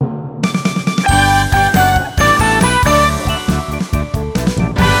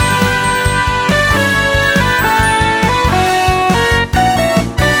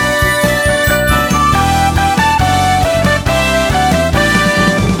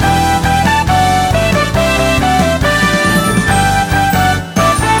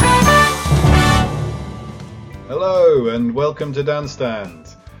welcome to Dan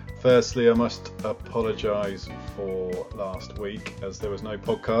Stand. Firstly, I must apologise for last week as there was no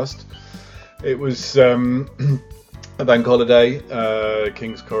podcast. It was a bank holiday,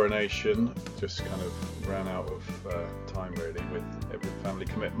 King's coronation, just kind of ran out of time really with family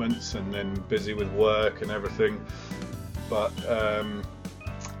commitments and then busy with work and everything. But I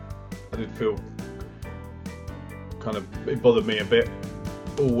did feel it bothered me a bit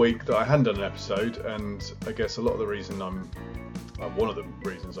all week that I hadn't done an episode, and I guess a lot of the reason one of the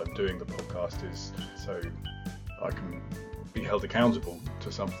reasons I'm doing the podcast is so I can be held accountable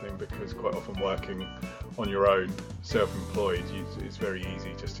to something, because quite often working on your own, self-employed, it's very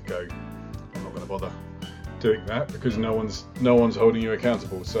easy just to go, I'm not going to bother doing that because no one's holding you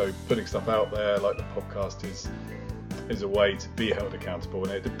accountable. So putting stuff out there like the podcast is a way to be held accountable,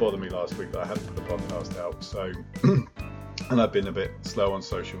 and it did bother me last week that I hadn't put a podcast out. So and I've been a bit slow on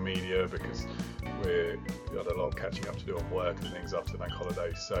social media because we had a lot of catching up to do on work and things after the bank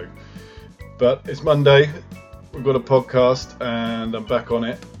holiday. So, but it's Monday, we've got a podcast and I'm back on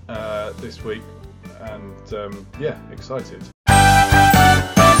it this week, and excited.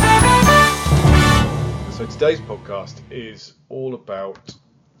 So today's podcast is all about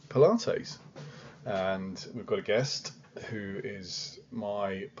Pilates, and we've got a guest who is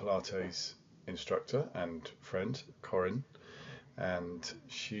my Pilates instructor and friend, Corinne, and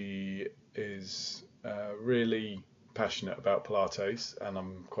she is really passionate about Pilates, and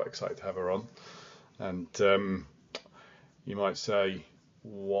I'm quite excited to have her on. And you might say,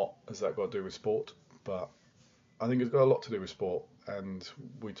 what has that got to do with sport? But I think it's got a lot to do with sport, and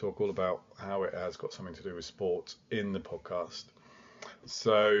we talk all about how it has got something to do with sport in the podcast.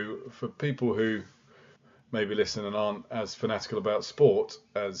 So for people who maybe listen and aren't as fanatical about sport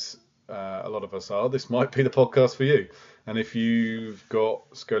as a lot of us are, this might be the podcast for you. And if you've got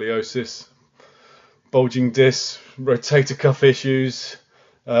scoliosis, bulging discs, rotator cuff issues,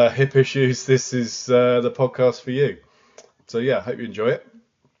 hip issues, this is the podcast for you. So yeah, hope you enjoy it.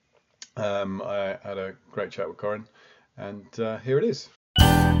 I had a great chat with Corinne, and here it is.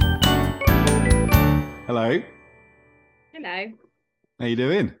 Hello. Hello. How you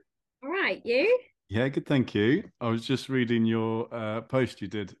doing? All right, you? Yeah, good, thank you. I was just reading your post you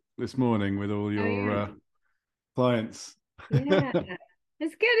did this morning with all your clients. Yeah,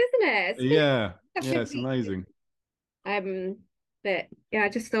 it's good, isn't it? Yeah, it's amazing. But yeah, I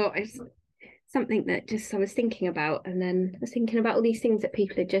just thought something that just I was thinking about, and then I was thinking about all these things that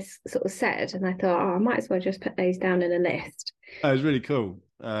people had just sort of said, and I thought, I might as well just put those down in a list. It was really cool.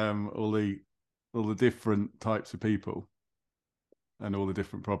 All the different types of people and all the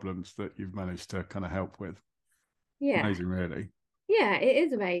different problems that you've managed to kind of help with. Yeah, amazing, really. Yeah, it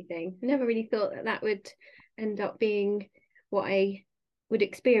is amazing. I never really thought that would end up being what I would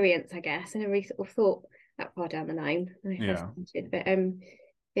experience, I guess. I never really sort of thought that far down the line. But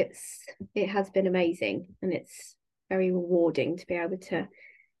it has been amazing, and it's very rewarding to be able to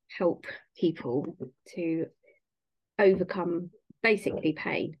help people to overcome basically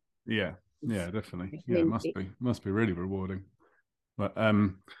pain. Yeah, definitely. Yeah, it must be really rewarding. But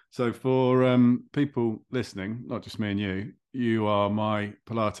so for people listening, not just me and you are my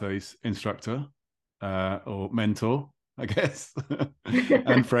Pilates instructor or mentor, I guess,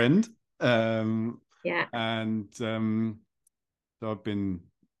 and friend. Yeah. And so I've been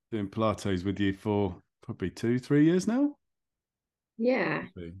doing Pilates with you for probably 2-3 years now. Yeah,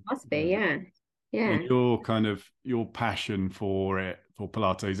 must be. Yeah. And your passion for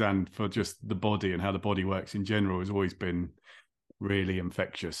Pilates and for just the body and how the body works in general has always been really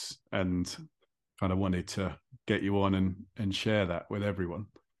infectious, and kind of wanted to get you on and share that with everyone.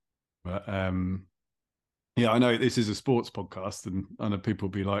 But I know this is a sports podcast, and I know people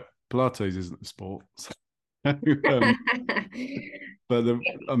will be like, Pilates isn't a sport. But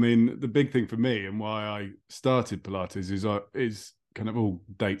the big thing for me and why I started Pilates is kind of all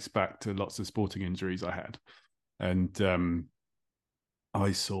dates back to lots of sporting injuries I had, and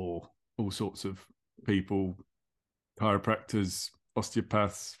I saw all sorts of people, chiropractors,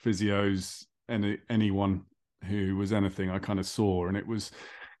 osteopaths, physios, anyone who was anything I kind of saw, and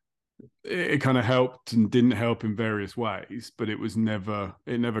it kind of helped and didn't help in various ways, but it never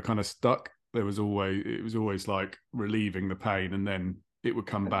kind of stuck. It was always like relieving the pain, and then it would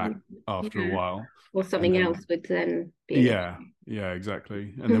come back after a while, or something else would then be. Yeah,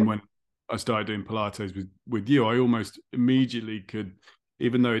 exactly. And then when I started doing Pilates with you, I almost immediately could,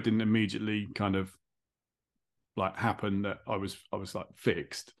 even though it didn't immediately kind of like happen that I was like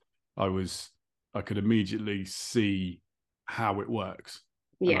fixed, I could immediately see how it works.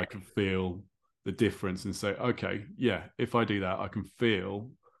 Yeah. And I could feel the difference and say, okay, yeah, if I do that, I can feel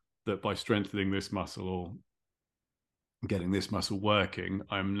that by strengthening this muscle or getting this muscle working,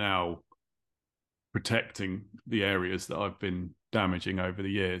 I'm now protecting the areas that I've been damaging over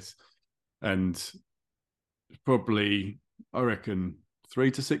the years. And probably, I reckon,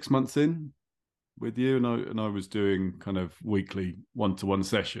 3 to 6 months in with you, and I was doing kind of weekly one-to-one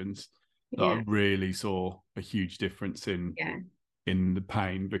sessions, that I really saw a huge difference in the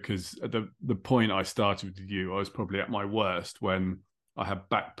pain, because at the point I started with you, I was probably at my worst when I had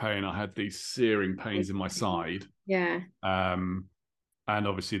back pain. I had these searing pains in my side. And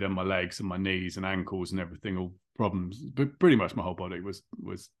obviously then my legs and my knees and ankles and everything, all problems. But pretty much my whole body was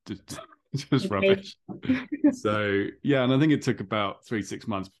just rubbish. So yeah, and I think it took about 3-6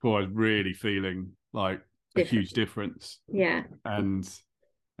 months before I was really feeling like a huge difference. And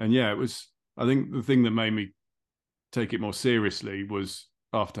yeah, it was, I think the thing that made me take it more seriously was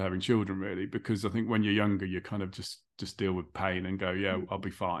after having children, really, because I think when you're younger, you kind of just deal with pain and go, yeah, I'll be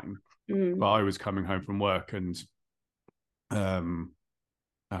fine. But I was coming home from work, and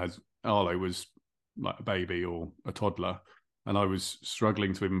as Arlo was like a baby or a toddler, and I was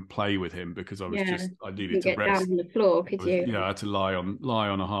struggling to even play with him because I was I needed to rest. Down on the floor, could you? I had to lie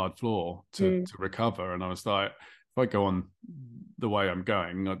on a hard floor to recover. And I was like, if I go on the way I'm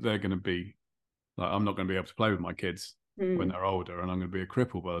going, they're going to be like, I'm not going to be able to play with my kids when they're older, and I'm going to be a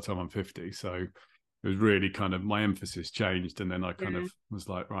cripple by the time I'm 50. So it was really kind of, my emphasis changed, and then I kind of was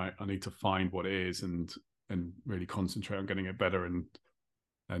like, right, I need to find what it is and really concentrate on getting it better. And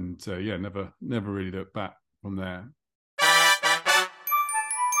never really looked back from there. I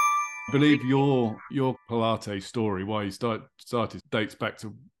believe your Pilates story, why you started, dates back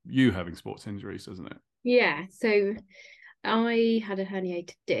to you having sports injuries, doesn't it? Yeah. So I had a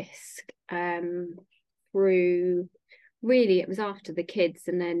herniated disc through, really, it was after the kids,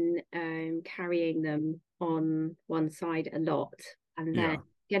 and then carrying them on one side a lot, and then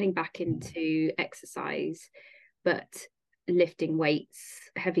getting back into exercise, but lifting weights,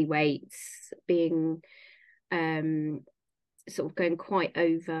 heavy weights, being sort of going quite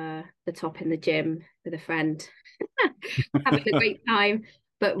over the top in the gym with a friend, having a great time,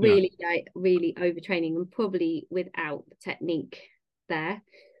 but really really overtraining, and probably without the technique there.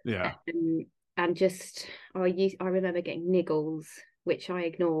 And just I remember getting niggles, which I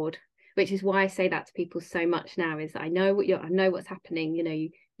ignored, which is why I say that to people so much now, is that I know what's happening.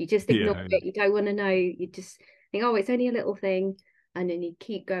 You just ignore it. You don't want to know. You just think, oh, it's only a little thing, and then you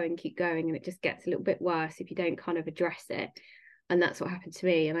keep going, and it just gets a little bit worse if you don't kind of address it. And that's what happened to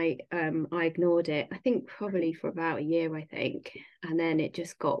me. And I ignored it, I think probably for about a year, I think. And then it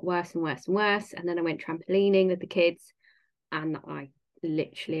just got worse and worse and worse. And then I went trampolining with the kids, and I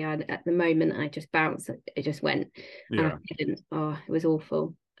literally, at the moment, I just bounced. It just went. And I didn't. Oh, it was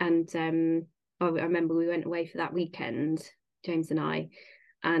awful. And I remember we went away for that weekend, James and I,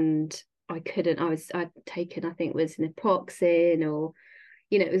 and I couldn't. I'd taken, I think it was naproxen, or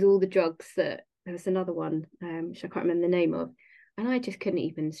it was all the drugs that. There was another one, which I can't remember the name of, and I just couldn't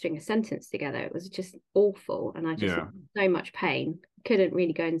even string a sentence together. It was just awful, and I just had so much pain. Couldn't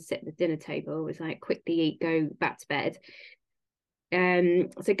really go and sit at the dinner table. It was like, quickly eat, go back to bed.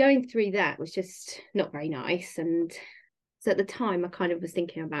 So going through that was just not very nice. And so at the time, I kind of was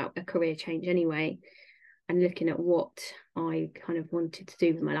thinking about a career change anyway, and looking at what I kind of wanted to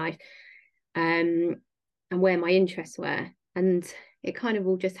do with my life, and where my interests were. And it kind of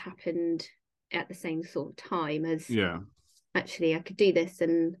all just happened at the same sort of time as actually I could do this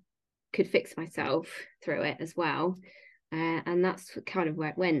and could fix myself through it as well. And that's kind of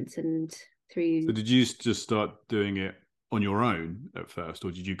where it went. And through. So did you just start doing it on your own at first,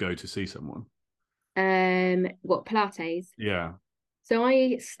 or did you go to see someone? What, Pilates? Yeah. So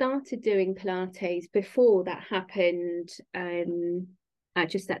I started doing Pilates before that happened,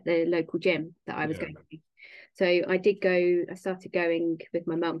 just at the local gym that I was going to. So I started going with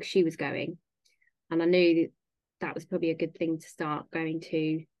my mum because she was going, and I knew that was probably a good thing to start going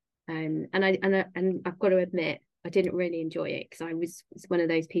to. And I've got to admit, I didn't really enjoy it, because I was one of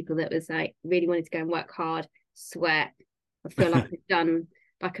those people that was like, really wanted to go and work hard, sweat. I feel like I've done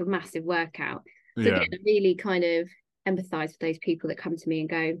like a massive workout. So again, I really kind of empathize with those people that come to me and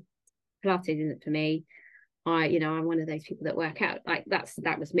go, Pilates isn't for me. I'm one of those people that work out. Like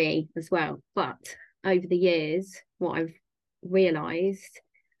that was me as well. But over the years, what I've realized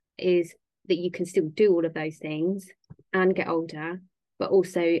is that you can still do all of those things and get older, but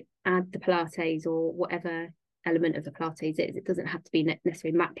also add the Pilates or whatever element of the Pilates is. It doesn't have to be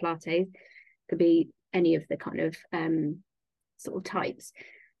necessarily mat Pilates. It could be any of the kind of sort of types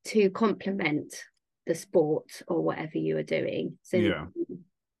to complement the sport or whatever you are doing. So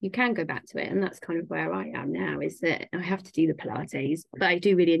you can go back to it. And that's kind of where I am now, is that I have to do the Pilates, but I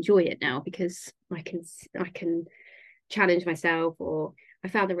do really enjoy it now, because I can challenge myself, or I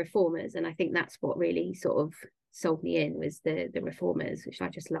found the reformers, and I think that's what really sort of sold me in, was the reformers, which I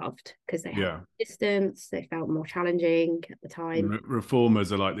just loved because they had distance, they felt more challenging at the time.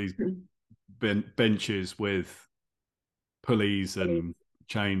 Reformers are like these benches with pulleys and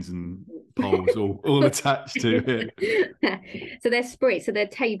chains and poles all attached to it. So they're springs, so they're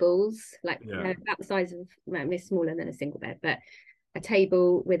tables, like they're about the size of, well, they're smaller than a single bed, but a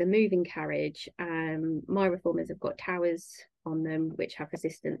table with a moving carriage. My reformers have got towers on them which have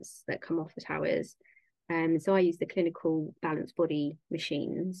resistance that come off the towers. So I use the clinical balance body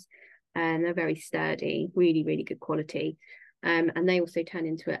machines, and they're very sturdy, really, really good quality. And they also turn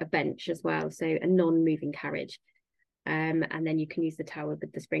into a bench as well, so a non-moving carriage. And then you can use the tower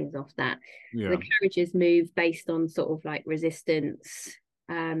with the springs off that. The carriages move based on sort of like resistance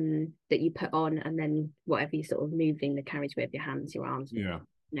that you put on, and then whatever you're sort of moving the carriage with, your hands, your arms,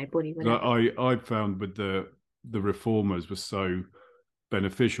 body, whatever. I found with the reformers was so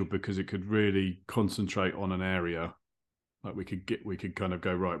beneficial because it could really concentrate on an area. Like we could kind of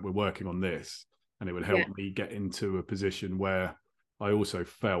go, right, we're working on this, and it would help me get into a position where I also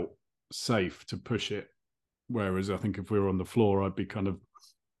felt safe to push it. Whereas I think if we were on the floor, I'd be kind of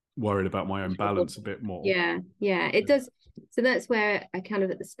worried about my own balance a bit more. Yeah, it does. So that's where I kind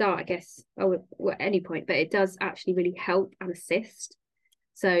of at the start, I guess, or at any point, but it does actually really help and assist.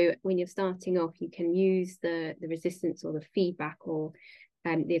 So when you're starting off, you can use the resistance or the feedback or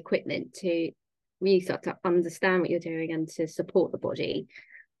the equipment to really start to understand what you're doing and to support the body.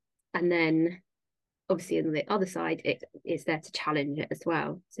 And then obviously on the other side, it's there to challenge it as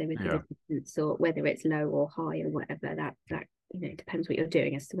well. So with the resistance, or whether it's low or high or whatever, that it depends what you're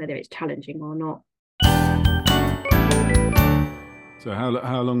doing as to whether it's challenging or not. So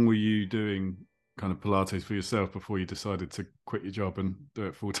how long were you doing kind of Pilates for yourself before you decided to quit your job and do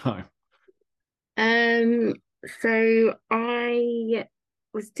it full time? So I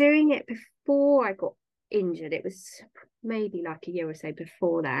was doing it before I got injured. It was maybe like a year or so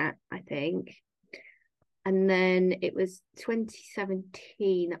before that, I think. And then it was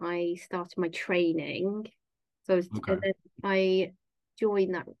 2017 I started my training. So I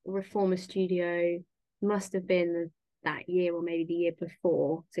joined that reformer studio, must have been that year or maybe the year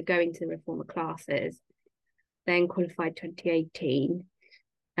before. So going to the reformer classes, then qualified 2018.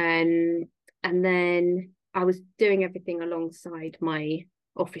 And then I was doing everything alongside my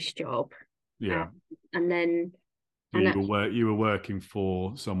office job. Yeah. And then you were working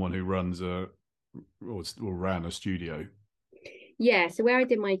for someone who runs or ran a studio. Yeah, so where I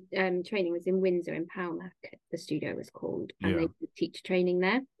did my training was in Windsor, in Palmac, the studio was called, and they teach training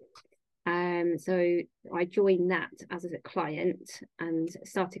there. So I joined that as a client and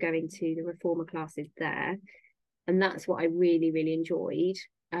started going to the reformer classes there, and that's what I really, really enjoyed.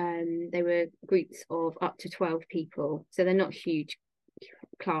 They were groups of up to 12 people, so they're not huge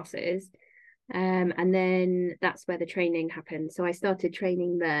classes. And then that's where the training happened. So I started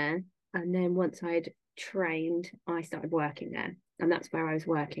training there, and then once I'd trained, I started working there, and that's where I was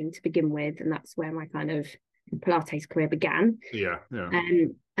working to begin with, and that's where my kind of Pilates career began.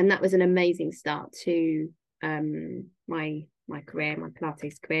 And that was an amazing start to my career, my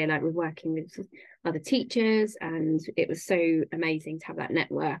Pilates career. Like, we're working with other teachers, and it was so amazing to have that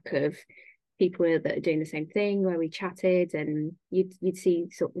network of people that are doing the same thing, where we chatted, and you'd see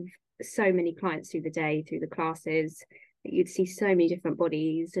sort of so many clients through the day, through the classes. You'd see so many different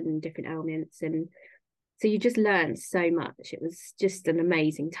bodies and different elements, and so you just learned so much. It was just an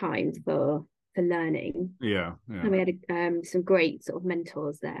amazing time for learning. And we had some great sort of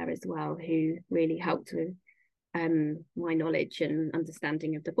mentors there as well, who really helped with my knowledge and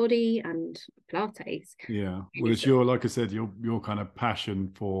understanding of the body and Pilates. Well, it's like I said, your kind of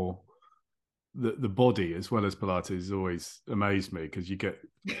passion for the body as well as Pilates has always amazed me, because you get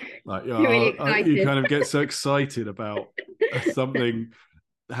like you kind of get so excited about something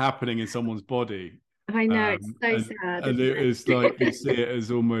happening in someone's body. I know, it's so sad. And it's like you see it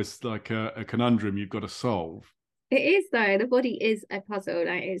as almost like a conundrum you've got to solve. It is, though. The body is a puzzle.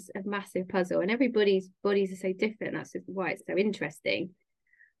 Like, it's a massive puzzle, and everybody's bodies are so different. That's just why it's so interesting.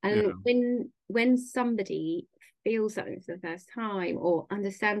 And when somebody feels something for the first time, or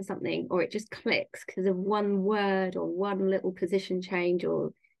understands something, or it just clicks because of one word or one little position change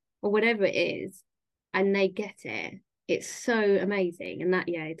or whatever it is, and they get it, it's so amazing. And that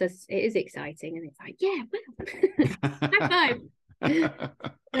it is exciting, and it's like, high five.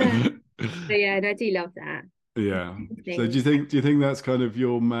 So and I do love that. So do you think that's kind of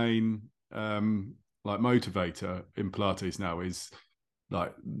your main like motivator in Pilates now, is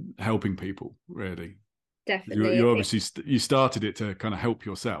like helping people, really? definitely. You obviously you started it to kind of help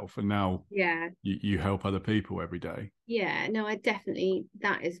yourself, and now Yeah. you help other people every day. Yeah, no, I definitely,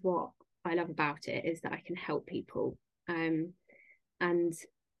 that is what I love about it, is that I can help people. And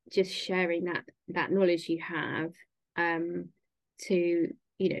just sharing that knowledge you have, to,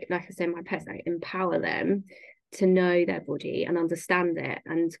 like I said, my pets, like, empower them to know their body and understand it.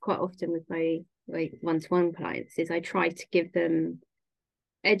 And quite often with my one-to-one clients is I try to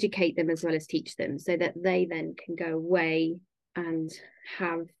educate them as well as teach them, so that they then can go away and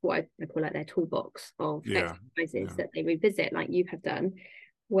have what I call like their toolbox of exercises that they revisit, like you have done,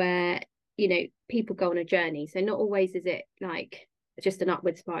 where people go on a journey. So not always is it like just an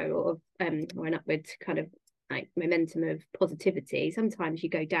upward spiral of or an upward kind of like momentum of positivity. Sometimes you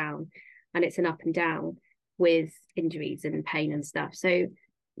go down and it's an up and down with injuries and pain and stuff. So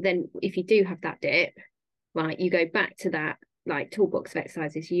then if you do have that dip, right, you go back to that like toolbox of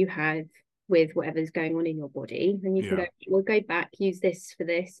exercises you have with whatever's going on in your body, and you can go, we'll go back, use this for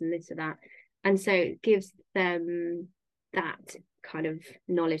this and this for that. And so it gives them that kind of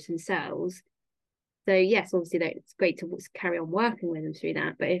knowledge themselves. So yes, obviously it's great to carry on working with them through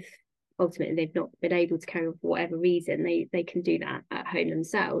that, but if ultimately they've not been able to carry on for whatever reason, they can do that at home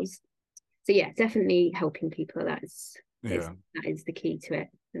themselves. So yeah, definitely helping people, that is the key to it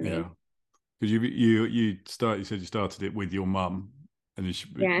for me. Because you said you started it with your mum, and is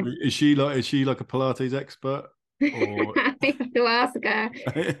she like a Pilates expert? Or I have to ask her.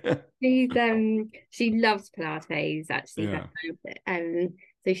 She loves Pilates actually. Yeah.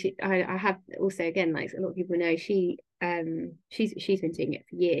 So I have also, again, like a lot of people know, she's been doing it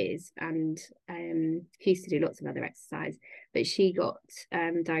for years, and she used to do lots of other exercise, but she got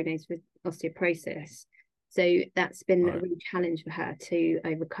diagnosed with osteoporosis. So that's been a real challenge for her to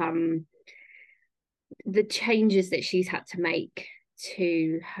overcome the changes that she's had to make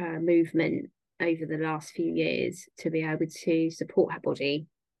to her movement over the last few years to be able to support her body.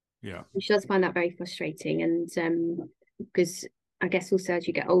 Yeah. She does find that very frustrating, and because I guess also as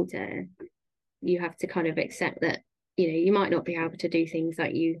you get older, you have to kind of accept that you might not be able to do things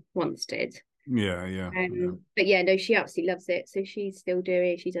like you once did. But yeah, no, she absolutely loves it. So she's still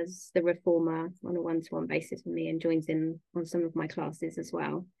doing, she does the reformer on a one-to-one basis with me and joins in on some of my classes as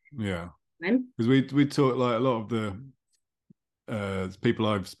well. Yeah, because we talk, like, a lot of the people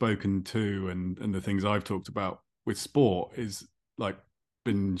I've spoken to and the things I've talked about with sport is like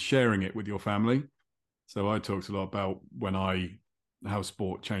been sharing it with your family. So I talked a lot about how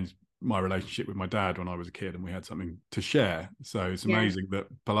sport changed my relationship with my dad when I was a kid, and we had something to share. So it's amazing that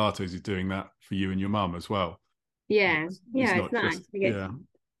Pilates is doing that for you and your mum as well. It's nice.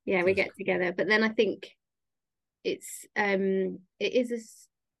 We get together, but then I think it is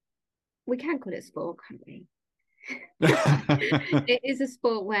we can call it a sport, can't we? It is a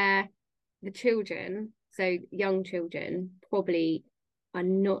sport where the children, so young children, probably are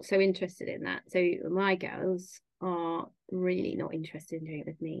not so interested in that. So my girls are really not interested in doing it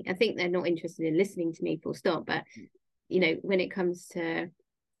with me. I think they're not interested in listening to me, full stop. But when it comes to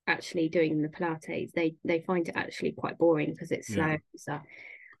actually doing the Pilates, they find it actually quite boring because it's slow and stuff.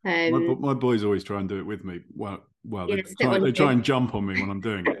 My boys always try and do it with me. Well, they try and jump on me when I'm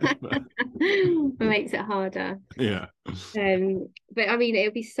doing it. It makes it harder. Yeah. But I mean, it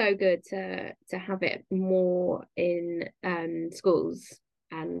would be so good to have it more in schools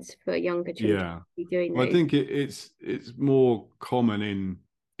and for younger children to be doing those. I think it's more common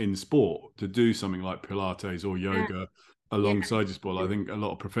in sport to do something like Pilates or yoga alongside your sport. I think a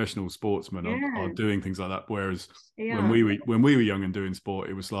lot of professional sportsmen are doing things like that. Whereas when we were young and doing sport,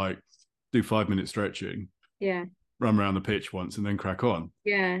 it was like do 5-minute stretching, run around the pitch once, and then crack on.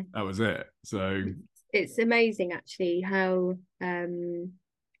 Yeah, that was it. So it's amazing actually how how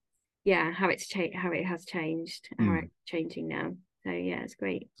it has changed, how it's changing now. So yeah, it's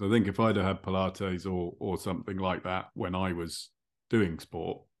great. So I think if I'd have had Pilates or something like that when I was doing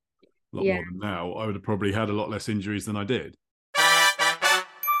sport a lot more than now, I would have probably had a lot less injuries than I did.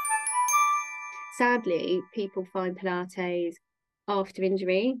 Sadly, people find Pilates after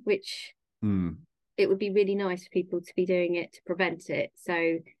injury, which it would be really nice for people to be doing it to prevent it,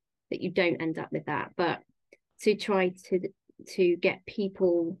 so that you don't end up with that. But to try to get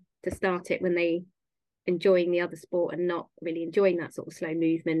people to start it when they enjoying the other sport and not really enjoying that sort of slow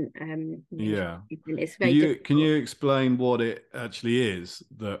movement, it's very difficult. Can you explain what it actually is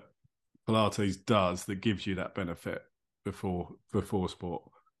that Pilates does that gives you that benefit before sport?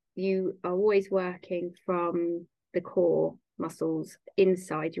 You are always working from the core muscles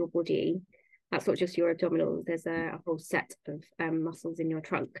inside your body. That's not just your abdominals. There's a whole set of muscles in your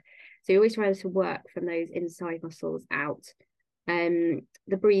trunk. So you always try to work from those inside muscles out.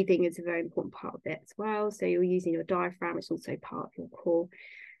 The breathing is a very important part of it as well. So you're using your diaphragm, it's also part of your core.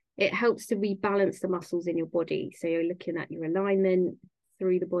 It helps to rebalance the muscles in your body. So you're looking at your alignment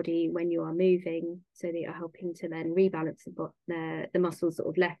through the body when you are moving, so that you're helping to then rebalance the muscles sort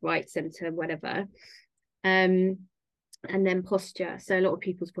of left, right, center, whatever. And then posture. So a lot of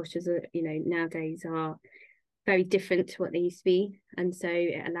people's postures are, nowadays are very different to what they used to be. And so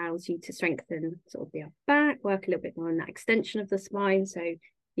it allows you to strengthen sort of the upper back, work a little bit more on that extension of the spine. So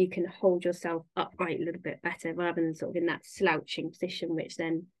you can hold yourself upright a little bit better rather than sort of in that slouching position, which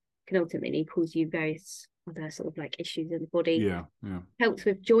then can ultimately cause you various other sort of like issues in the body. Yeah. Helps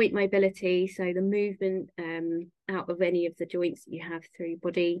with joint mobility. So the movement out of any of the joints that you have through your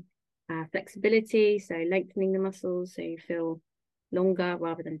body. Flexibility, so lengthening the muscles so you feel longer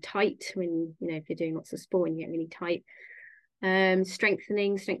rather than tight when, if you're doing lots of sport and you get really tight.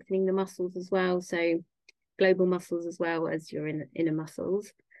 Strengthening the muscles as well, so global muscles as well as your inner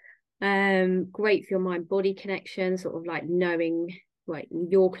muscles. Great for your mind body connection, sort of like knowing like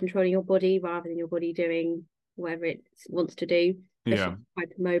you're controlling your body rather than your body doing whatever it wants to do. Especially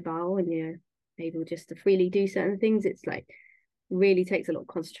hypermobile and you're able just to freely do certain things. It's like really takes a lot of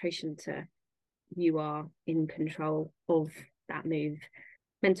concentration to you are in control of that move.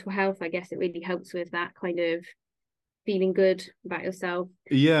 Mental health, I guess it really helps with that kind of feeling good about yourself.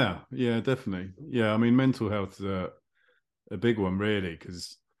 Yeah, definitely. Yeah, I mean, mental health is a big one, really,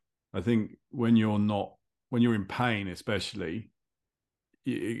 because I think when you're in pain, especially,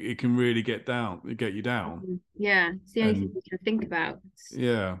 it can really get you down. Yeah, it's the only thing you can think about.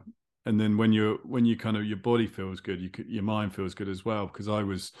 Yeah, and then when you kind of your body feels good, your mind feels good as well. Because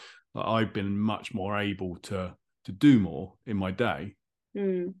I've been much more able to do more in my day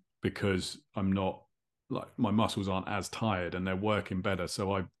because I'm not like my muscles aren't as tired and they're working better,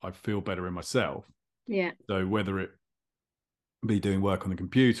 so I feel better in myself. Yeah. So whether it be doing work on the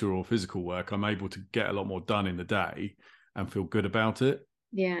computer or physical work, I'm able to get a lot more done in the day and feel good about it.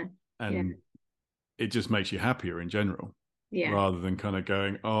 Yeah. And it just makes you happier in general. Yeah. Rather than kind of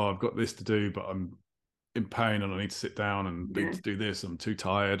going, oh, I've got this to do, but I'm in pain and I need to sit down and need to do this. I'm too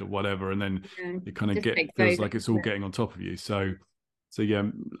tired or whatever. And then it kind of feels like it's all getting on top of you. So yeah,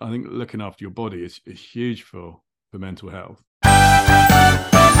 I think looking after your body is huge for mental health. I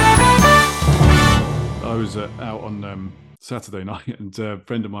was out on Saturday night and a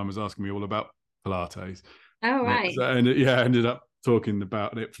friend of mine was asking me all about Pilates. Oh, right. So I ended up talking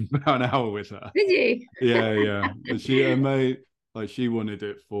about it for about an hour with her. Did you? Yeah. She she wanted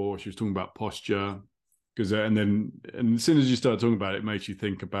it she was talking about posture, because and as soon as you start talking about it, it makes you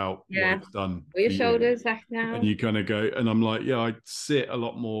think about what it's done for your shoulders back now, and you kind of go, and I'm like, yeah, I sit a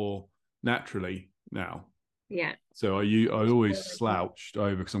lot more naturally now. Yeah. So I always slouched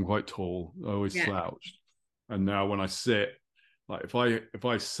over because I'm quite tall. I always slouched, and now when I sit, like if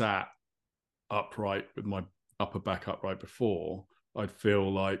I sat upright with my upper back upright before, I'd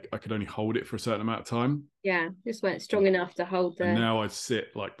feel like I could only hold it for a certain amount of time. Yeah, just weren't strong enough to hold the. And now I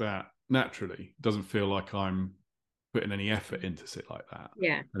sit like that naturally. It doesn't feel like I'm putting any effort in to sit like that.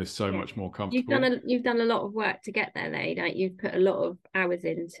 Yeah, and it's so much more comfortable. You've done a lot of work to get there, though. Like you've put a lot of hours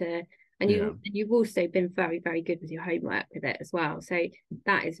into, and you've also been very, very good with your homework with it as well. So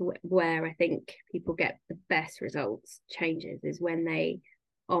that is where I think people get the best results, changes, is when they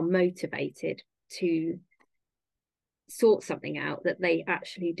are motivated to sort something out, that they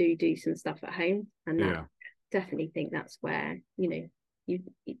actually do some stuff at home. And that definitely think that's where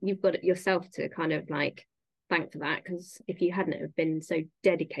you've got it yourself to kind of like thank for that, because if you hadn't have been so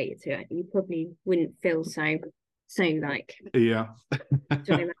dedicated to it, you probably wouldn't feel so like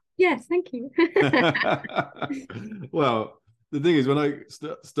yes, thank you. Well, the thing is, when I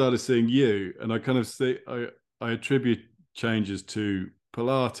started seeing you, and I kind of I attribute changes to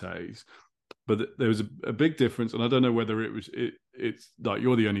Pilates, but there was a big difference, and I don't know whether it's like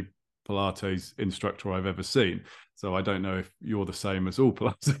you're the only Pilates instructor I've ever seen, so I don't know if you're the same as all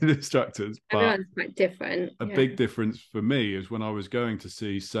Pilates instructors, but everyone's quite different. A big difference for me is when I was going to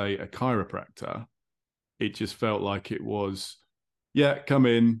see, say, a chiropractor, it just felt like it was, come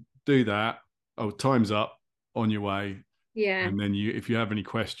in, do that, time's up, on your way. And then if you have any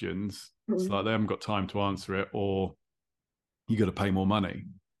questions, it's like they haven't got time to answer it, or you got to pay more money.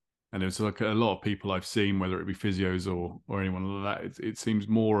 And it's like a lot of people I've seen, whether it be physios or anyone like that, it seems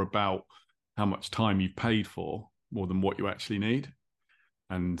more about how much time you've paid for more than what you actually need.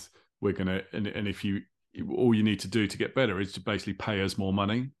 And we're going to, and if all you need to do to get better is to basically pay us more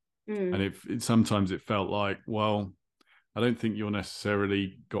money. And sometimes it felt like, well, I don't think you're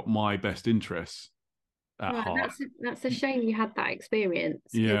necessarily got my best interests at heart. That's a shame you had that experience.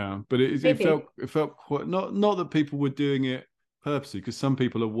 Yeah, but it felt quite, not that people were doing it purposely, because some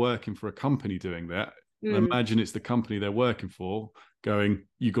people are working for a company doing that. And I imagine it's the company they're working for going,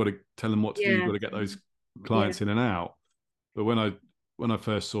 you've got to tell them what to do. You've got to get those clients in and out. But when I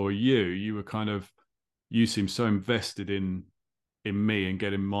first saw you, you seemed so invested in me and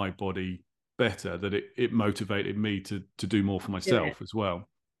getting my body better that it motivated me to do more for myself as well.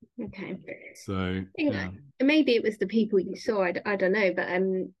 Okay. So maybe it was the people you saw. I don't know, but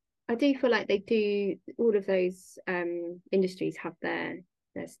I do feel like they do. All of those industries have their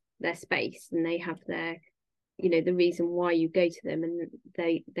space, and they have their, the reason why you go to them, and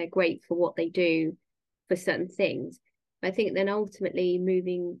they're great for what they do for certain things. But I think then ultimately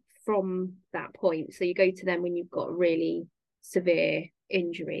moving from that point, so you go to them when you've got a really severe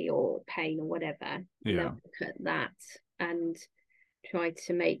injury or pain or whatever, and they'll look at that and try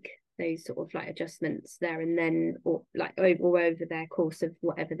to make those sort of like adjustments there and then, or like over their course of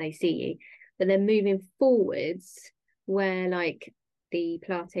whatever they see you. But then moving forwards, where like the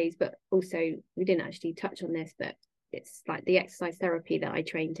Pilates, but also we didn't actually touch on this, but it's like the exercise therapy that I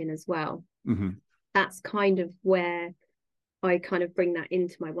trained in as well. That's kind of where I kind of bring that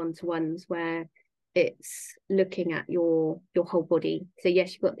into my one-to-ones, where it's looking at your whole body. So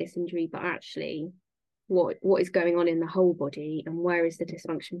yes, you've got this injury, but actually what is going on in the whole body, and where is the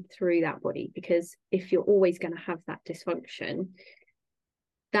dysfunction through that body? Because if you're always going to have that dysfunction,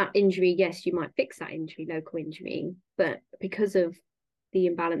 that injury, yes, you might fix that injury, local injury, but because of the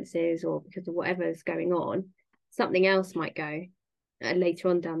imbalances or because of whatever's going on, something else might go later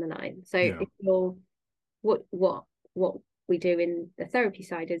on down the line. So if you're what we do in the therapy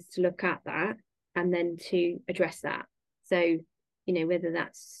side is to look at that and then to address that. So whether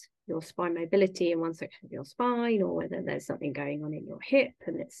that's your spine mobility in one section of your spine, or whether there's something going on in your hip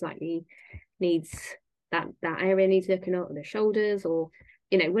and it slightly needs that area needs looking at, or the shoulders, or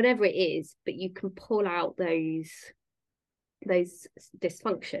whatever it is, but you can pull out those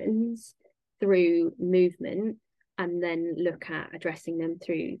dysfunctions through movement and then look at addressing them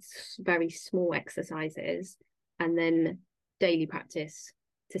through very small exercises and then daily practice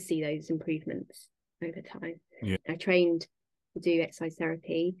to see those improvements over time. I trained to do exercise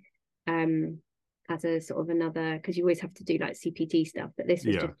therapy as a sort of another, because you always have to do like CPT stuff, but this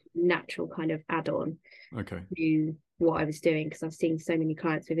was just natural kind of add-on to what I was doing, because I've seen so many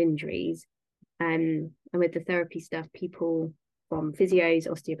clients with injuries, and with the therapy stuff, people from physios,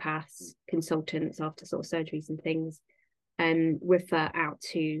 osteopaths, consultants after sort of surgeries and things refer out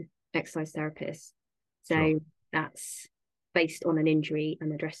to exercise therapists. So that's based on an injury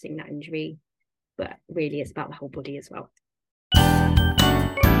and addressing that injury, but really it's about the whole body as well.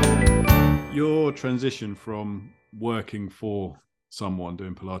 Your transition from working for someone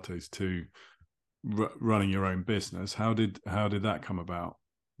doing Pilates to running your own business, how did that come about,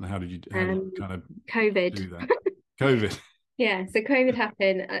 and how did you kind of COVID do that? COVID. Yeah, so COVID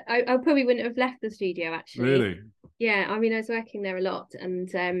happened. I probably wouldn't have left the studio, actually. Really? Yeah, I mean, I was working there a lot, and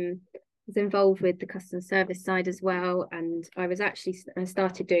was involved with the customer service side as well. And I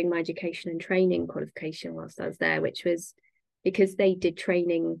started doing my education and training qualification whilst I was there, which was because they did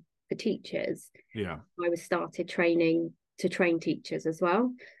training for teachers. Yeah, I started training to train teachers as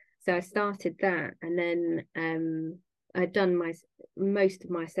well. So I started that, and then I'd done most of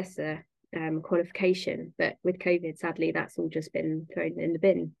my assessor qualification, but with COVID, sadly, that's all just been thrown in the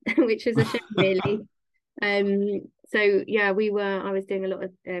bin, which is a shame, really. So yeah, I was doing a lot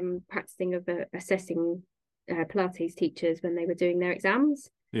of practicing of assessing Pilates teachers when they were doing their exams.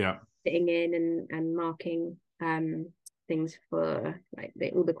 Yeah, sitting in and marking things for like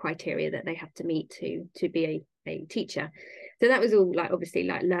all the criteria that they have to meet to be a teacher. So that was all like, obviously,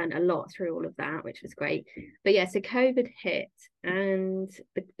 like learn a lot through all of that, which was great. But yeah, so COVID hit and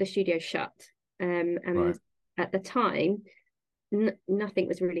the studio shut, and at the time nothing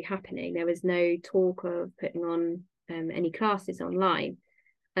was really happening. There was no talk of putting on any classes online,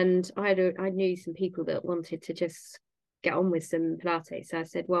 and I knew some people that wanted to just get on with some Pilates, so I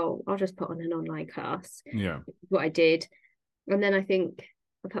said, well, I'll just put on an online class. Yeah, what I did. And then I think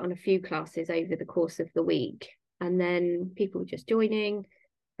I put on a few classes over the course of the week, and then people were just joining.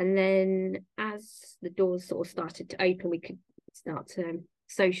 And then as the doors sort of started to open, we could start to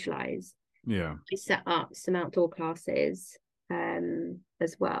socialize. Yeah, we set up some outdoor classes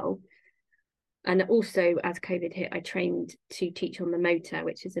as well. And also, as COVID hit, I trained to teach on the motor,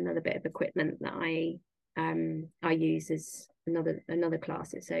 which is another bit of equipment that I use as another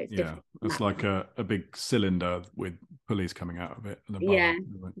class. So it's different. It's like a big cylinder with pulleys coming out of it.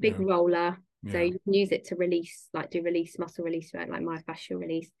 Big roller. So you can use it to release, like do muscle release, like myofascial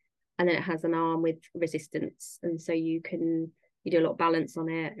release, and then it has an arm with resistance, and so you do a lot of balance on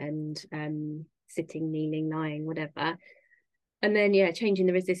it, and sitting, kneeling, lying, whatever. And then, yeah, changing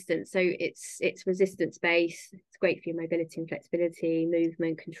the resistance. So it's resistance based. It's great for your mobility and flexibility,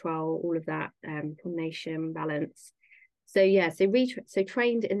 movement, control, all of that, coordination, balance. So yeah, so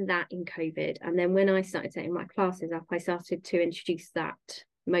trained in that in COVID. And then when I started setting my classes up, I started to introduce that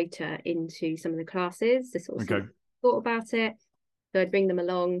motor into some of the classes. This sort of thought about it. So I'd bring them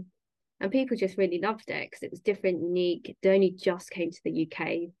along. And people just really loved it because it was different, unique. It only just came to the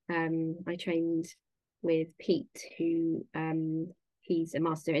UK. I trained with Pete, who he's a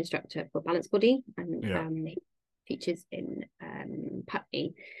master instructor for Balance Body, and he teaches in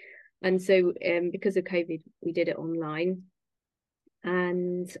Putney. And so because of COVID, we did it online.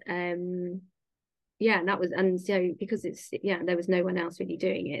 And that was, and so because there was no one else really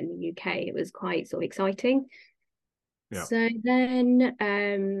doing it in the UK, it was quite sort of exciting. Yeah. So then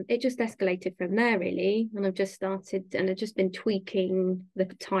it just escalated from there, really. And I've just been tweaking the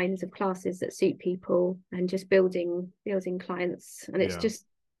times of classes that suit people and just building clients. And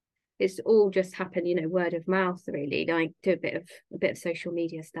it's all just happened, word of mouth, really. I do a bit of social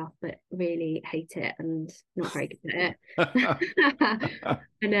media stuff, but really hate it and not very good at it.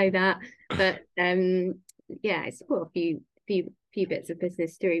 I know that. But it's a few bits of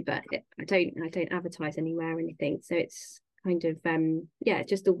business through, but I don't advertise anywhere or anything, so it's kind of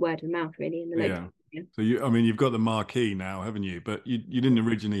just a word of mouth, really, in the local area. So you've got the marquee now, haven't you? But you weren't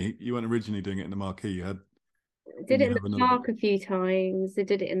originally doing it in the marquee. Did it in the park a few times. I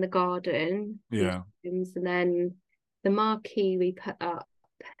did it in the garden times, and then the marquee we put up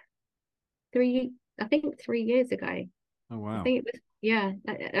 3 years ago. Oh wow. I think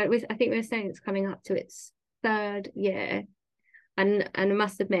it was I think we were saying it's coming up to its 3rd year. And I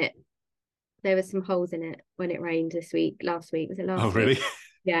must admit, there were some holes in it when it rained last week. Was it last week? Oh, really?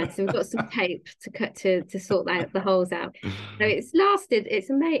 Yeah, so we've got some tape to cut to sort the holes out. So it's lasted, it's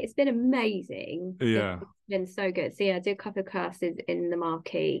been amazing. Yeah. It's been so good. So yeah, I did a couple of classes in the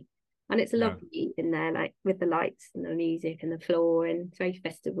marquee, and it's lovely in there, like with the lights and the music and the floor, and it's very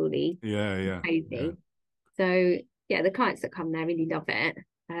festival-y. Yeah. Crazy. So yeah, the clients that come there really love it.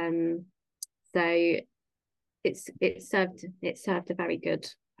 So it served a very good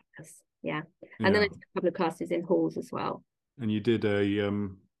purpose. And then I did a couple of classes in halls as well. And you did a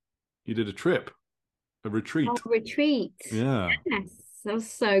trip, a retreat. Oh, retreat. Yes, that was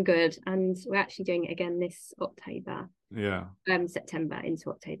so good. And we're actually doing it again this October. September into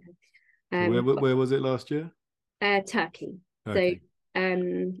October. Where was it last year? Turkey. So is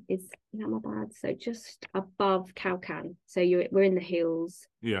that my bad? So just above Kalkan. So we're in the hills.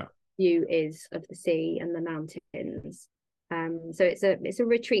 View is of the sea and the mountains. So it's a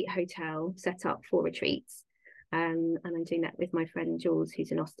retreat hotel set up for retreats. And I'm doing that with my friend Jules,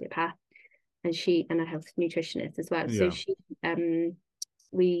 who's an osteopath, and a health nutritionist as well. So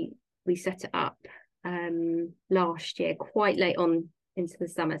we set it up last year, quite late on into the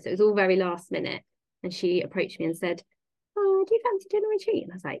summer. So it was all very last minute. And she approached me and said, "Oh, do you fancy doing a retreat?"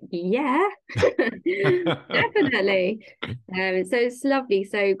 And I was like, "Yeah, definitely." So it's lovely.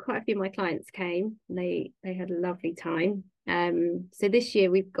 So quite a few of my clients came. They had a lovely time. So this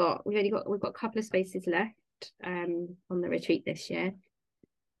year we've got a couple of spaces left on the retreat this year,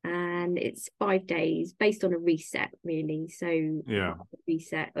 and it's 5 days based on a reset, really. So a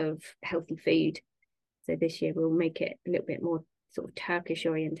reset of healthy food. So this year we'll make it a little bit more sort of Turkish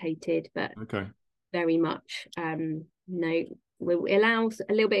orientated, but very much we'll allow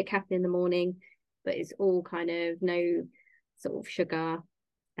a little bit of caffeine in the morning, but it's all kind of no sort of sugar.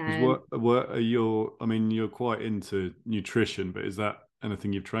 What are you're quite into nutrition, but is that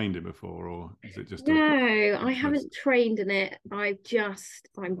anything you've trained in before, or is it just I haven't trained in it. I'm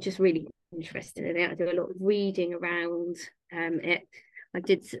just really interested in it. I do a lot of reading around it.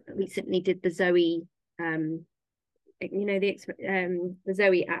 Recently did the Zoe the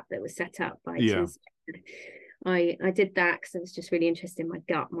Zoe app that was set up by I did that because I was just really interested in my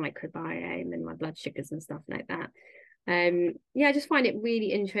gut microbiome and my blood sugars and stuff like that. I just find it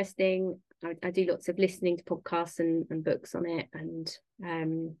really interesting. I do lots of listening to podcasts and books on it, and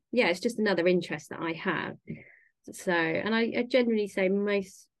it's just another interest that I have. So, and I generally say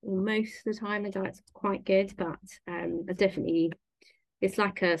most of the time the diet's quite good, but I definitely, it's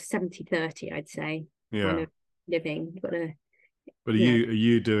like a 70-30, I'd say, kind of living. But are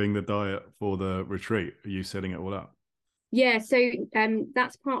you doing the diet for the retreat? Are you setting it all up? Yeah, so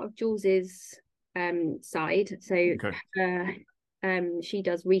that's part of Jules's side. So she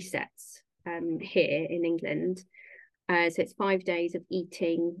does resets here in England. So it's 5 days of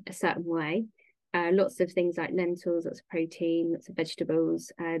eating a certain way. Lots of things like lentils, lots of protein, lots of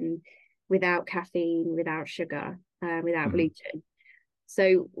vegetables, without caffeine, without sugar, without gluten.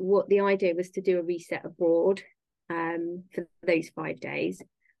 So what the idea was to do a reset abroad. for those 5 days,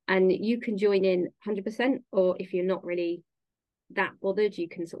 and you can join in 100%, or if you're not really that bothered, you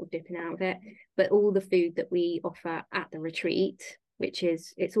can sort of dip in and out of it. But all the food that we offer at the retreat, which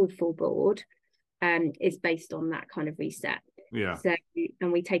is, it's all full board, is based on that kind of reset. Yeah. So,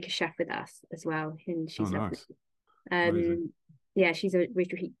 and we take a chef with us as well, and she's nice. Yeah, she's a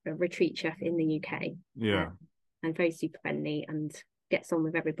retreat chef in the UK. Yeah. And very super friendly and gets on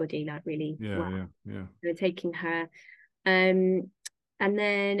with everybody like really well. Yeah. We're taking her. And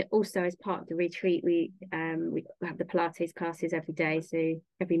then also as part of the retreat, we have the Pilates classes every day. So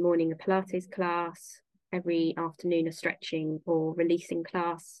every morning a Pilates class, every afternoon a stretching or releasing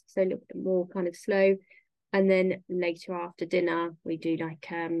class. So a little bit more kind of slow. And then later after dinner, we do like,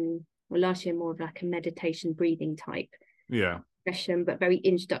 well, last year more of like a meditation breathing type session, but very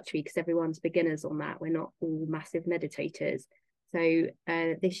introductory because everyone's beginners on that. We're not all massive meditators. So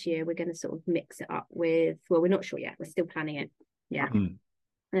this year we're going to sort of mix it up with, well, we're not sure yet. We're still planning it. Yeah. And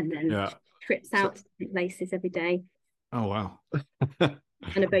then trips out to different places every day. Oh, wow.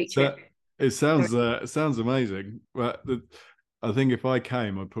 And a boat trip. It sounds amazing. But I think if I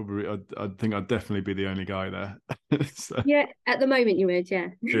came, I'd think I'd definitely be the only guy there. So. Yeah, at the moment you would, yeah.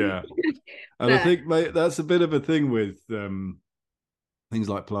 Yeah. And I think, mate, that's a bit of a thing with things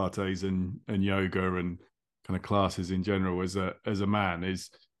like Pilates and yoga and kind of classes in general. As a man,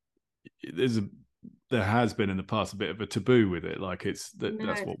 there has been in the past a bit of a taboo with it. Like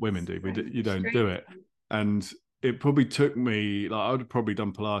that's what women do. You don't do it. And it probably took me, like, I would have probably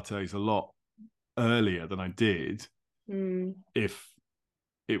done Pilates a lot earlier than I did if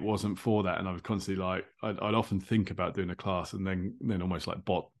it wasn't for that. And I was constantly like, I'd often think about doing a class and then almost like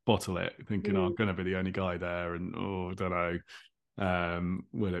bottle it, thinking, oh, I'm going to be the only guy there, and I don't know,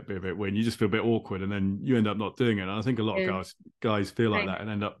 will it be a bit weird? You just feel a bit awkward, and then you end up not doing it. And I think a lot of guys feel like that and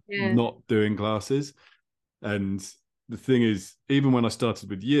end up not doing classes. And the thing is, even when I started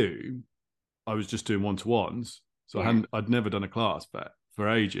with you, I was just doing one-to-ones, so I'd never done a class for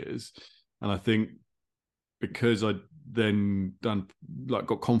ages. And I think because I'd then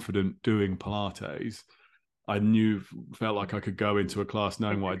got confident doing Pilates, I felt like I could go into a class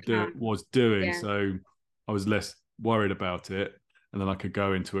knowing what I was doing. So I was less worried about it, and then I could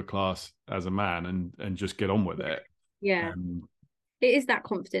go into a class as a man and just get on with it. It is that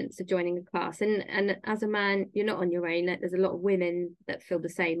confidence of joining a class, and as a man, you're not on your own. There's a lot of women that feel the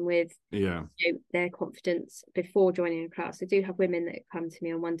same with their confidence before joining a class. I do have women that come to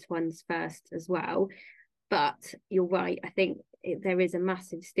me on one-to-ones first as well, but you're right. I think there is a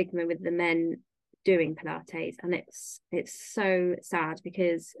massive stigma with the men doing Pilates, and it's so sad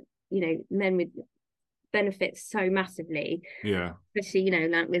because men would benefit so massively, especially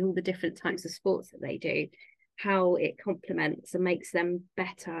like with all the different types of sports that they do, how it complements and makes them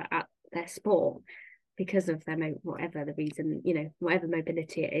better at their sport because of their whatever the reason, whatever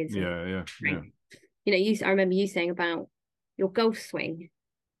mobility it is. I remember you saying about your golf swing,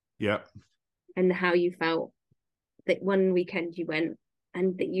 and how you felt that one weekend you went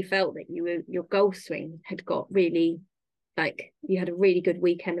and that you felt that your golf swing had got really, like, you had a really good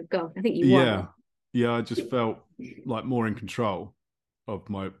weekend of golf. I think you won. I just felt like more in control of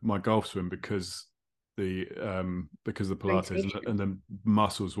my golf swing because the Pilates and the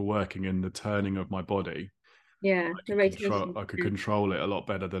muscles were working in the turning of my body. I could control it a lot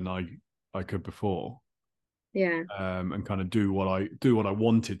better than I could before. And kind of do what I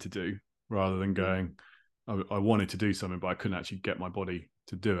wanted to do, rather than going, I wanted to do something but I couldn't actually get my body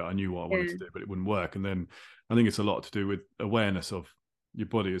to do it. I knew what I wanted to do, but it wouldn't work. And then I think it's a lot to do with awareness of your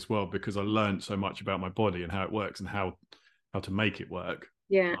body as well, because I learned so much about my body and how it works and how to make it work.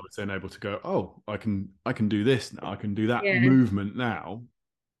 I was then able to go, oh, I can do this now, I can do that movement now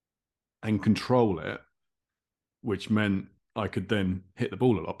and control it, which meant I could then hit the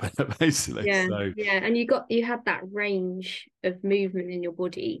ball a lot better, basically. And you had that range of movement in your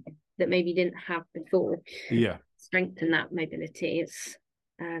body that maybe you didn't have before. Strengthen that mobility. It's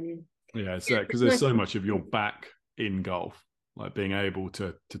because there's so much of your back in golf, like being able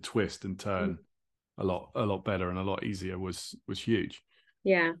to twist and turn a lot better and a lot easier was huge.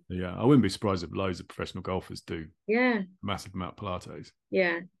 I wouldn't be surprised if loads of professional golfers do a massive amount of Pilates.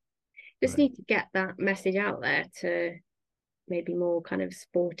 Just need to get that message out there to maybe more kind of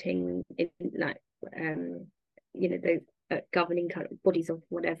sporting, like the governing kind of bodies of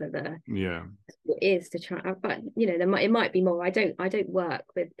whatever the is to try. But it might be more. I don't work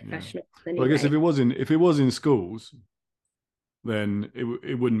with professionals anyway. Well, I guess if it was in schools, then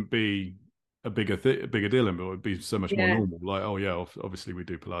it wouldn't be a bigger deal, but it would be so much more normal. Like, oh yeah, obviously we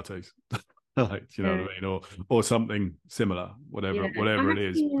do Pilates. Like, do you know what I mean? Or something similar, Yeah, I whatever have it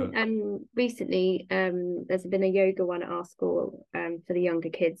is. But seen recently there's been a yoga one at our school for the younger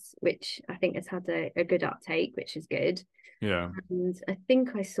kids, which I think has had a good uptake, which is good. yeah, And I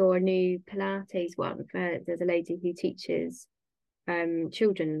think I saw a new Pilates one where there's a lady who teaches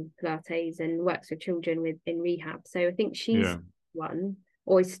children Pilates and works with children in rehab. So I think she's yeah, one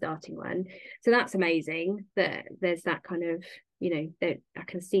or is starting one. So that's amazing that there's that kind of, that I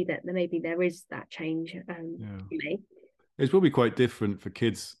can see that maybe there is that change yeah. for me. It's probably quite different for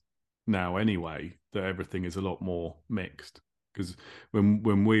kids now anyway, that everything is a lot more mixed. Because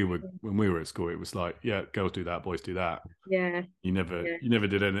when we were at school, it was like, yeah, girls do that, boys do that. Yeah, You yeah, never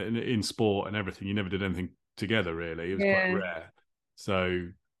did anything in sport and everything. You never did anything together really. It was quite yeah, rare. So,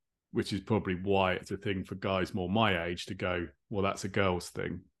 which is probably why it's a thing for guys more my age to go, well, that's a girl's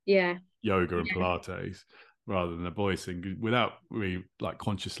thing, yeah, yoga and yeah, Pilates, rather than a boys thing, without really like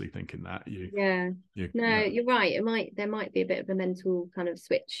consciously thinking that yeah. you No, that, you're right. There might be a bit of a mental kind of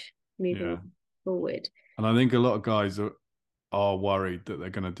switch moving yeah. forward. And I think a lot of guys are worried that they're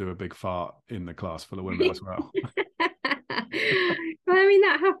going to do a big fart in the class full of women as well. Well, I mean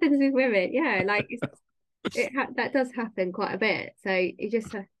that happens with women, yeah. Like that does happen quite a bit. So you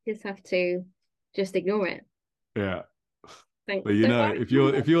just have to just ignore it. Yeah. Think, But you don't know, if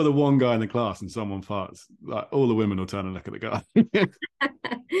worry. you're the one guy in the class and someone farts, like all the women will turn and look at the guy.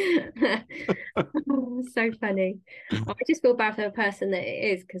 Oh, so funny. Oh, I just feel bad for the person that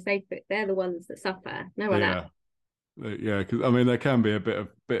it is because they're the ones that suffer. No one else. Yeah. Yeah, because I mean there can be a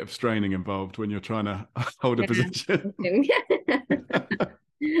bit of straining involved when you're trying to hold a Yeah. position.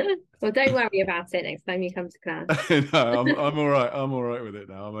 Well, don't worry about it next time you come to class. No, I'm all right. I'm all right with it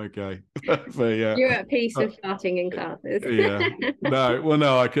now. I'm okay. But yeah, You're at peace uh, with farting in classes. yeah. No, well,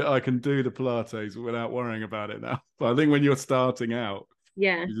 no, I can do the Pilates without worrying about it now. But I think when you're starting out,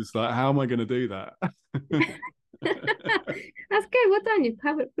 Yeah. you're just like, how am I going to do that? That's good. Well done. Your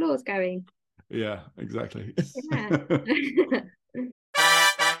pelvic floor's going. Yeah, exactly. Yeah.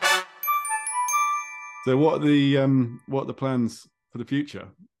 So what are the plans for the future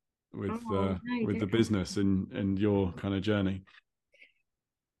Oh, no, with the don't business and your kind of journey?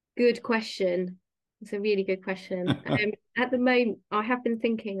 Good question. It's a really good question. At the moment, I have been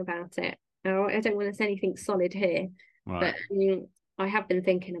thinking about it. Now, I don't want to say anything solid here, Right. but I have been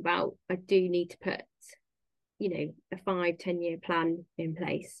thinking about I do need to put, a 5-10 year plan in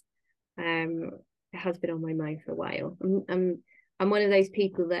place. It has been on my mind for a while. I'm one of those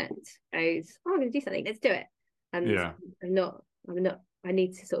people that goes, oh, I'm going to do something, let's do it. And Yeah. I'm not, I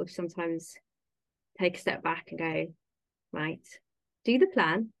need to sort of sometimes take a step back and go, right, do the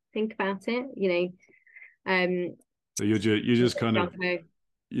plan, think about it, So you're just kind of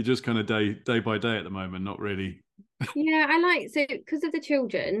day by day at the moment, not really. yeah, I like so because of the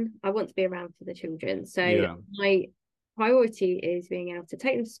children, I want to be around for the children. So Yeah. my priority is being able to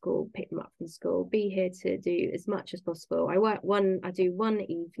take them to school, pick them up from school, be here to do as much as possible. I do one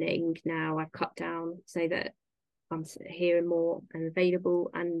evening now. I've cut down so that I'm here and more and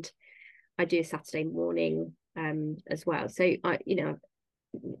available, and I do a Saturday morning as well. So I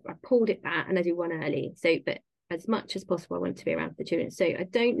pulled it back and I do one early. So, but as much as possible, I want to be around for the children. So I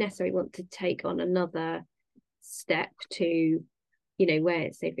don't necessarily want to take on another step to,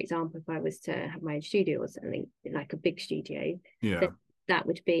 where, say, for example, if I was to have my own studio or something like a big studio, Yeah. then that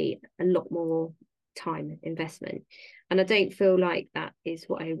would be a lot more time investment. And I don't feel like that is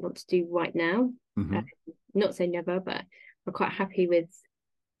what I want to do right now. Mm-hmm. Not say never, but I'm quite happy with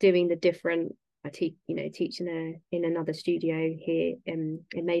doing the different. I teach in another studio here in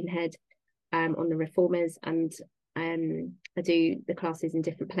Maidenhead on the reformers, and I do the classes in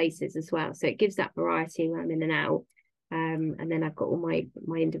different places as well. So it gives that variety where I'm in and out. And then I've got all my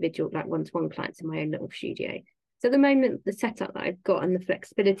individual like one-to-one clients in my own little studio. So at the moment, the setup that I've got and the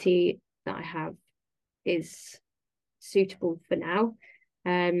flexibility that I have is suitable for now.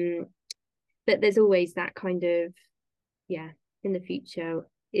 But there's always that kind of, yeah, in the future,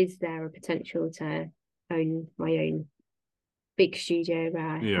 is there a potential to own my own big studio where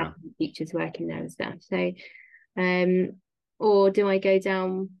I have Yeah. teachers working there and stuff? So, or do I go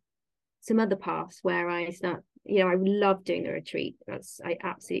down some other paths where I start, I love doing the retreat. I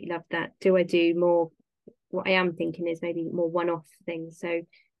absolutely love that. Do I do more? What I am thinking is maybe more one-off things. So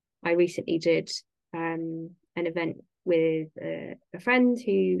I recently did an event with a friend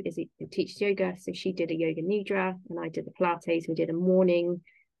who teaches yoga. So she did a yoga nidra and I did the Pilates. We did a morning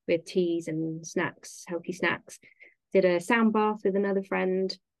with teas and snacks, healthy snacks. Did a sound bath with another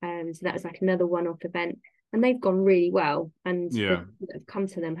friend. So that was like another one-off event. And they've gone really well. And the Yeah. people that have come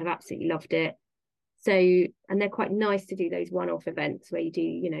to them have absolutely loved it. So, and they're quite nice to do those one-off events where you do,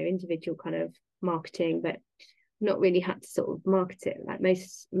 you know, individual kind of marketing, but not really had to sort of market it. Like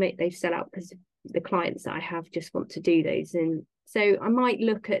they sell out because the clients that I have just want to do those. And so I might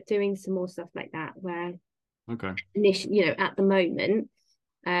look at doing some more stuff like that where, okay, you know, at the moment,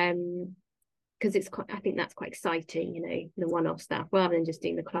 because it's quite, I think that's quite exciting, you know, the one-off stuff rather than just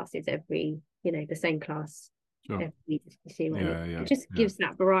doing the classes every, you know, the same class every week. You see what I mean? It just gives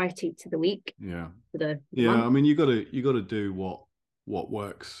that variety to the week. For the month. I mean, you got to do what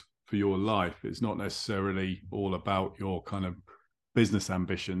works for your life. It's not necessarily all about your kind of business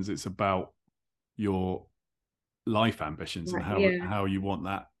ambitions. It's about your life ambitions and how you want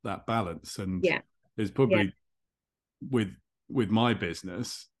that balance. And it's probably with my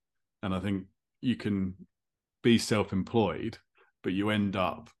business, and I think you can be self-employed, but you end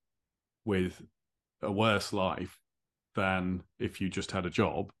up with a worse life than if you just had a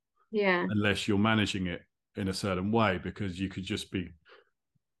job. Unless you're managing it in a certain way, because you could just be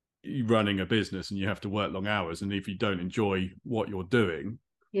running a business and you have to work long hours, and if you don't enjoy what you're doing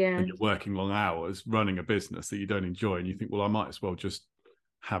and you're working long hours running a business that you don't enjoy, and you think, well, I might as well just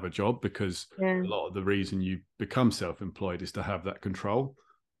have a job, because a lot of the reason you become self-employed is to have that control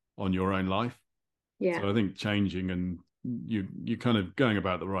on your own life. So I think changing, and you kind of going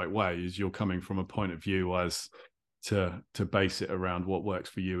about the right way, is you're coming from a point of view as to base it around what works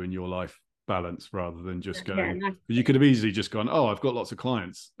for you in your life balance, rather than just going, you could have easily just gone, oh, I've got lots of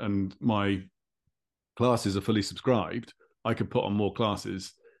clients and my classes are fully subscribed, I could put on more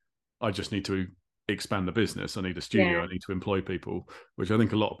classes, I just need to expand the business, I need a studio, I need to employ people, which I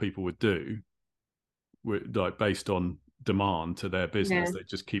think a lot of people would do, like based on demand to their business. They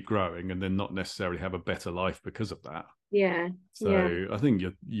just keep growing and then not necessarily have a better life because of that. So I think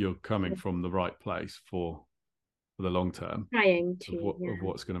you're coming from the right place for the long term, trying to of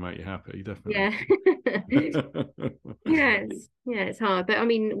what's going to make you happy, definitely. It's hard, but I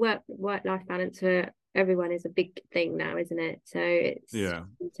mean, work life balance for everyone is a big thing now, isn't it? So it's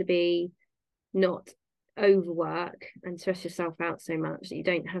to be not overwork and stress yourself out so much that you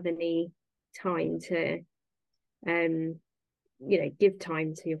don't have any time to you know, give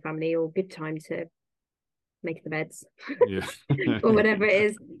time to your family or give time to make the beds or whatever it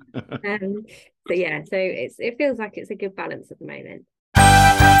is. So it feels like it's a good balance at the moment.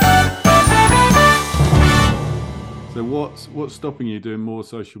 So what's stopping you doing more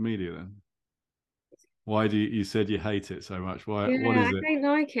social media then? Why do you said you hate it so much? Why? What is it? I don't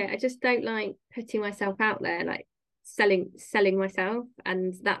like it. I just don't like putting myself out there, like selling myself,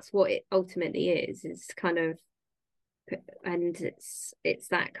 and that's what it ultimately is. It's kind of, and it's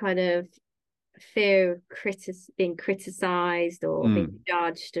that kind of fear of being criticized or being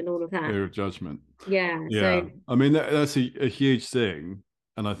judged and all of that. Fear of judgment. So I mean, that's a huge thing,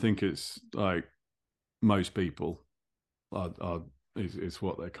 and I think it's like most people is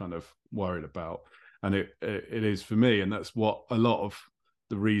what they're kind of worried about, and it is for me, and that's what a lot of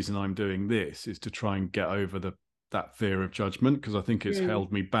the reason I'm doing this is, to try and get over that fear of judgment, because I think it's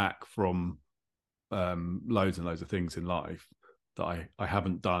held me back from loads and loads of things in life that I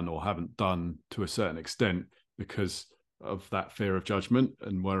haven't done, or haven't done to a certain extent, because of that fear of judgment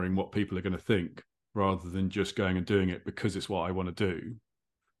and worrying what people are going to think, rather than just going and doing it because it's what I want to do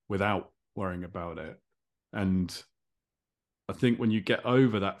without worrying about it. And I think when you get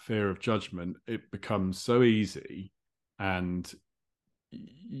over that fear of judgment, it becomes so easy, and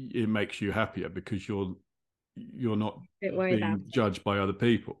it makes you happier, because you're not being judged by other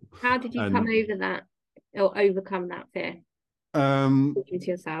people. How did you come over that, or overcome that fear? Talking to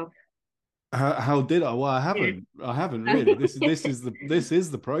yourself. How did I? Well, I haven't really. This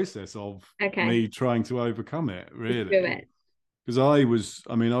is the process of me trying to overcome it, really. Because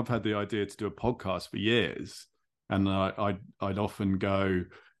I've had the idea to do a podcast for years, and I'd often go,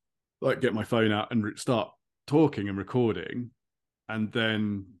 like, get my phone out and start talking and recording, and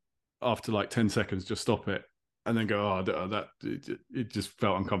then after like 10 seconds just stop it, and then go, it just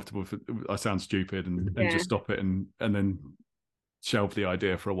felt uncomfortable, I sound stupid, and just stop it, and then shelve the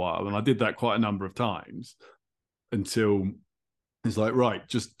idea for a while. And I did that quite a number of times, until it's like, right,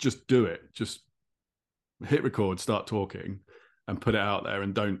 just do it, just hit record, start talking, and put it out there,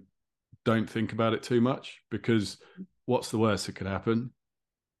 and don't think about it too much, because what's the worst that could happen,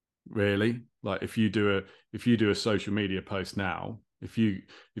 really? Like, if you do a social media post now, if you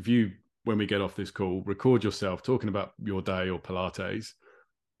when we get off this call, record yourself talking about your day or Pilates,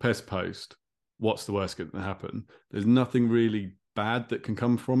 press post, what's the worst that can happen? There's nothing really bad that can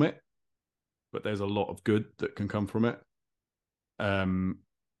come from it, but there's a lot of good that can come from it. And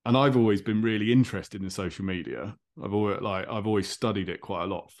I've always been really interested in social media. I've always studied it quite a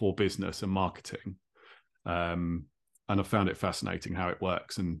lot for business and marketing. And I found it fascinating how it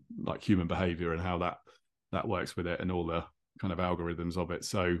works, and like human behavior and how that works with it, and all the kind of algorithms of it.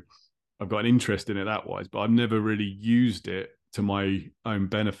 So I've got an interest in it that wise, but I've never really used it to my own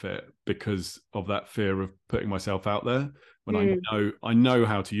benefit because of that fear of putting myself out there when I know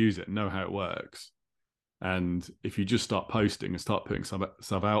how to use it, know how it works. And if you just start posting and start putting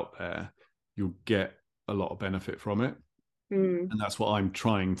stuff out there, you'll get a lot of benefit from it. And that's what I'm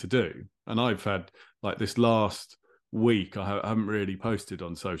trying to do. And I've had, like, this last week, I haven't really posted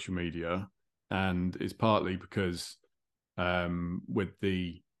on social media. And it's partly because with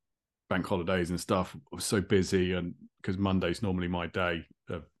the bank holidays and stuff, I was so busy, and because Monday's normally my day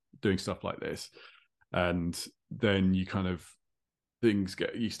of doing stuff like this. And then you kind of,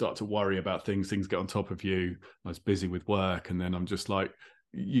 you start to worry about things get on top of you. I was busy with work, and then I'm just like,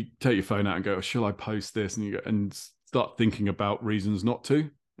 you take your phone out and go, oh, shall I post this? And you go, and start thinking about reasons not to.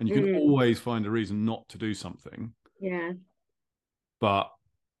 And you can always find a reason not to do something. Yeah. But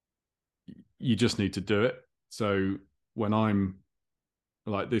you just need to do it. So when I'm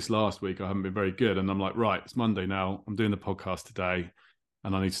like, this last week, I haven't been very good. And I'm like, right, it's Monday now. I'm doing the podcast today,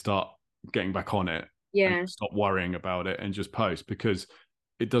 and I need to start getting back on it. Yeah. And stop worrying about it and just post, because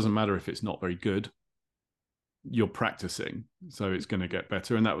it doesn't matter if it's not very good. You're practicing, so it's going to get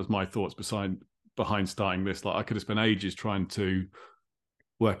better. And that was my thoughts behind starting this. Like, I could have spent ages trying to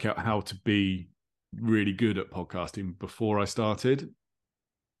work out how to be really good at podcasting before I started.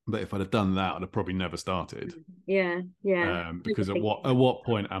 But if I'd have done that, I'd have probably never started. Yeah. Because at what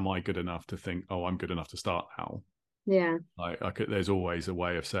point am I good enough to think, oh, I'm good enough to start now? Yeah. Like, there's always a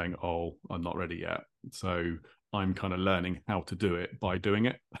way of saying, oh, I'm not ready yet. So I'm kind of learning how to do it by doing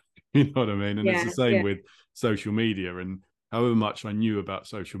it. You know what I mean? And it's the same with social media. And however much I knew about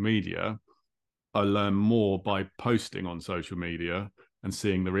social media, I learned more by posting on social media and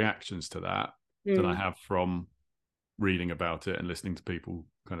seeing the reactions to that than I have from reading about it and listening to people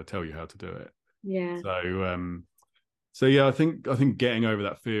kind of tell you how to do it. Yeah. So yeah, I think getting over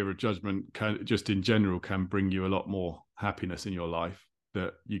that fear of judgment just in general can bring you a lot more happiness in your life,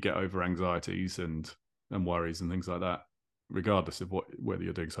 that you get over anxieties and worries and things like that, regardless of whether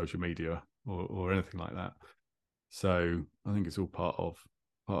you're doing social media or anything like that. So I think it's all part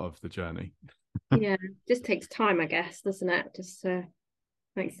of the journey. Yeah, just takes time, I guess, doesn't it? Just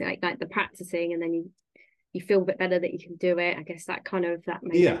makes it like the practicing, and then you feel a bit better that you can do it. I guess that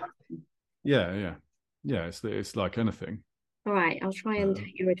yeah. It's like anything. All right, I'll try and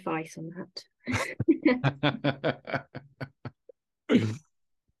take your advice on that.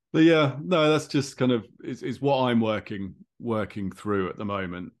 But yeah, no, that's just kind of it's what I'm working through at the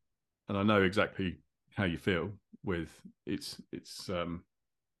moment. And I know exactly how you feel with it's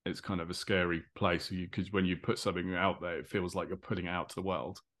kind of a scary place, because when you put something out there, it feels like you're putting it out to the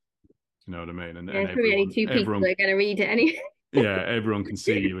world. You know what I mean? And only 2 people are going to read it anyway. Yeah, everyone can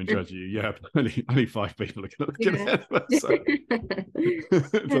see you and judge you. Yeah, only 5 people are going to look at it. So.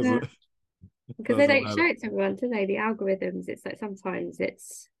 Because they don't show it to everyone, do they? The algorithms, it's like sometimes it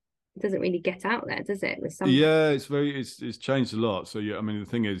doesn't really get out there, does it? With some, it's changed a lot. So yeah, I mean, the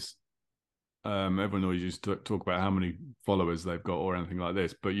thing is, everyone always used to talk about how many followers they've got or anything like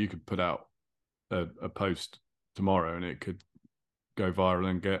this, but you could put out a post tomorrow and it could go viral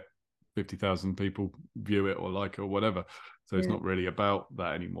and get 50,000 people view it or like it or whatever. So it's not really about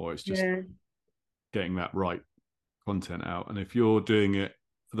that anymore. It's just getting that right content out. And if you're doing it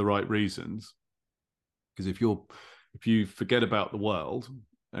for the right reasons, because if you forget about the world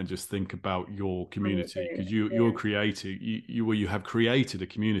and just think about your community, because you're creating, you have created a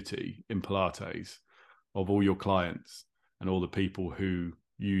community in Pilates of all your clients and all the people who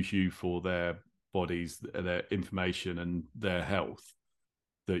use you for their bodies, their information and their health,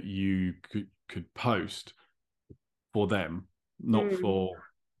 that you could post for them, not for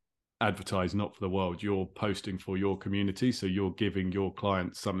advertise, not for the world. You're posting for your community, so you're giving your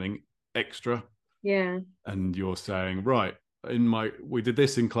clients something extra. Yeah. And you're saying, right, we did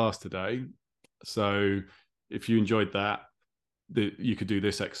this in class today, so if you enjoyed that, you could do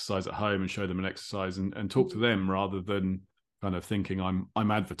this exercise at home and show them an exercise and talk to them, rather than kind of thinking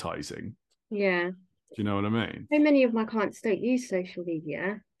I'm advertising. Yeah. Do you know what I mean? So many of my clients don't use social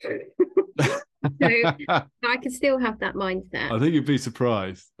media. So I could still have that mindset. I think you'd be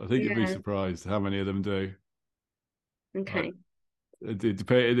surprised. You'd be surprised how many of them do. Okay.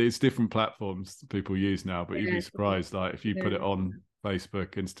 It's different platforms people use now, but you'd be surprised. Like, if you put it on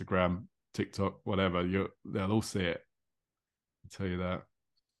Facebook, Instagram, TikTok, whatever, they'll all see it. I'll tell you that.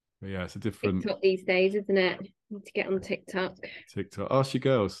 But yeah, it's a different TikTok these days, isn't it? Need to get on TikTok. Ask your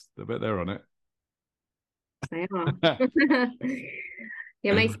girls. I bet they're on it. They are.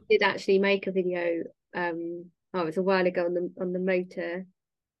 Yeah, Mason did actually make a video it was a while ago on the motor,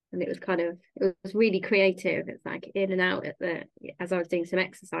 and it was really creative. It's like in and out as I was doing some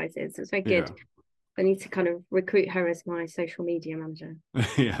exercises. It was very good. I need to kind of recruit her as my social media manager.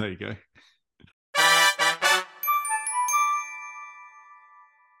 Yeah, there you go.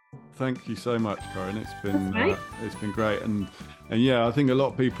 Thank you so much, Corinne. It's been great, and yeah, I think a lot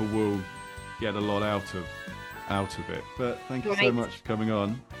of people will get a lot out of it. But thank you so much for coming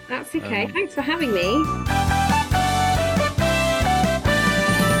on. That's okay. Thanks for having me.